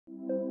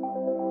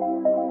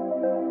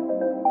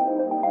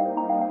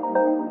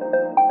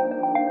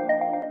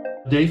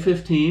Day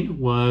 15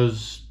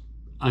 was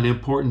an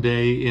important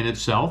day in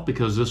itself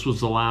because this was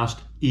the last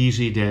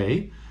easy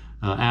day.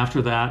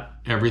 After that,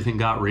 everything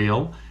got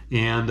real,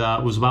 and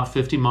it was about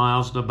 50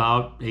 miles and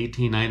about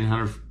 18 or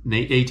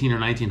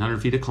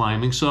 1900 feet of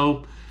climbing.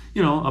 So,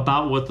 you know,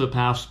 about what the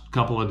past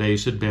couple of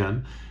days had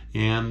been.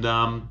 And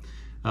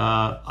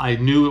I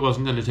knew it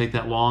wasn't going to take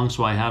that long,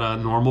 so I had a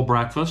normal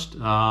breakfast.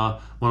 One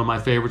of my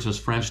favorites is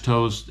French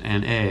toast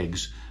and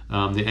eggs.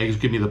 The eggs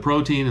give me the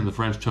protein, and the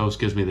French toast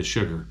gives me the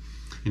sugar.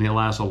 And it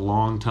lasts a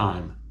long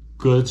time.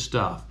 Good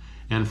stuff.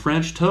 And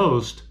French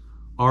toast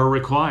are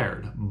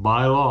required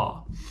by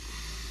law.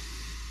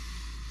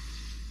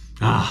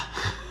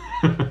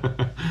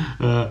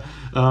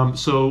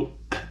 So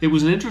it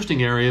was an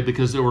interesting area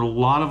because there were a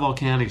lot of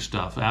volcanic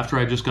stuff. After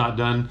I just got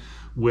done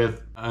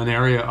with an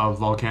area of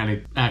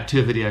volcanic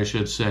activity, I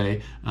should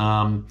say,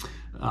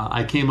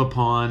 I came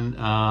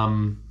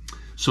upon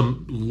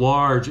some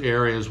large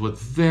areas with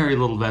very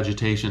little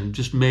vegetation,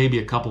 just maybe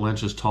a couple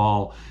inches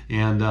tall.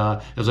 And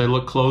as I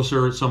looked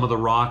closer, some of the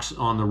rocks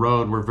on the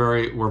road were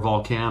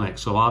volcanic.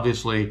 So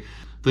obviously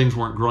things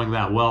weren't growing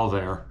that well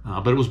there.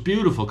 But it was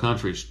beautiful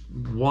country,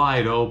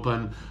 wide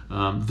open,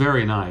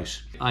 very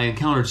nice. I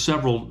encountered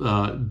several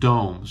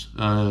domes,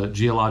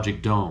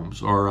 geologic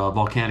domes, or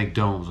volcanic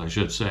domes, I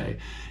should say.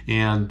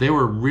 And they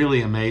were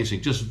really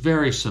amazing, just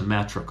very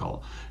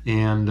symmetrical.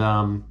 And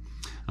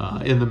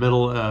in the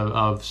middle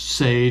of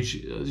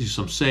sage,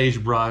 some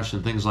sagebrush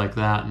and things like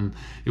that, and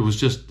it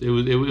was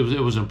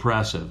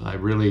impressive. I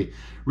really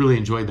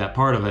enjoyed that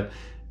part of it.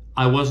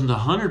 I wasn't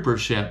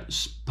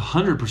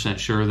 100%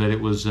 sure that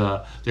it was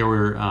there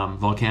were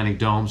volcanic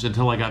domes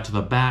until I got to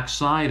the back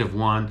side of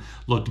one,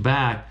 looked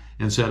back,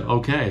 and said,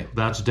 "Okay,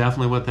 that's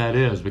definitely what that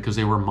is," because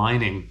they were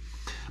mining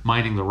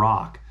the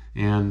rock,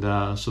 and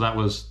so that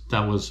was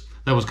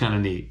kind of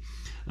neat.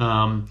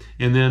 And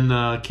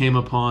then came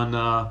upon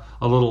a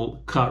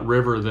little cut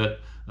river that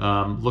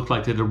looked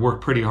like it had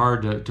worked pretty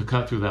hard to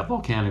cut through that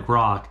volcanic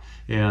rock,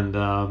 and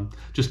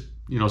just,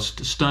 you know,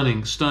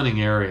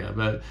 stunning area,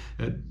 but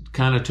it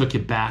kind of took you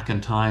back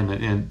in time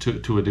and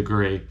to a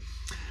degree.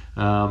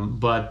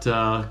 But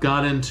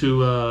got into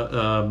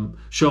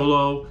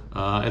Sholo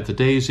at the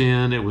day's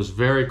end. It was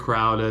very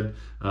crowded.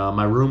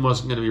 My room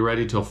wasn't going to be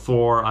ready till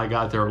 4. I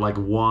got there at like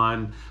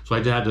 1, so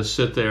I had to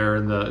sit there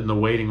in the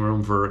waiting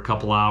room for a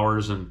couple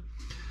hours, and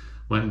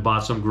went and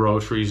bought some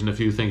groceries and a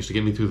few things to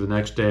get me through the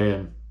next day,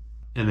 and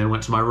then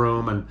went to my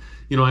room. And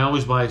you know, I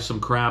always buy some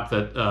crap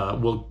that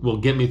will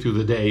get me through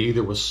the day,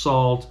 either with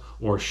salt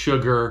or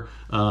sugar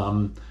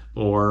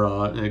or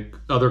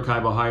other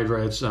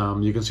carbohydrates.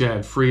 You can see I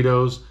had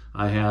Fritos.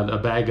 I had a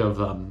bag of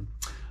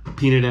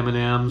peanut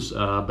M&Ms,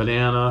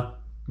 banana,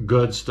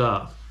 good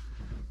stuff.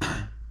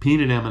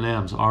 Peanut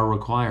M&Ms are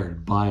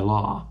required by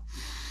law.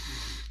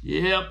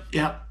 Yep.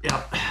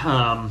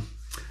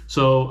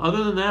 So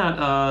other than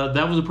that,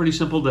 that was a pretty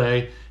simple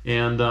day,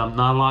 and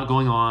not a lot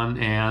going on.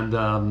 And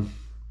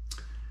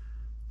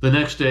the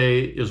next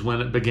day is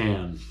when it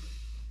began.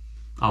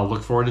 I'll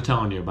look forward to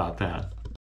telling you about that.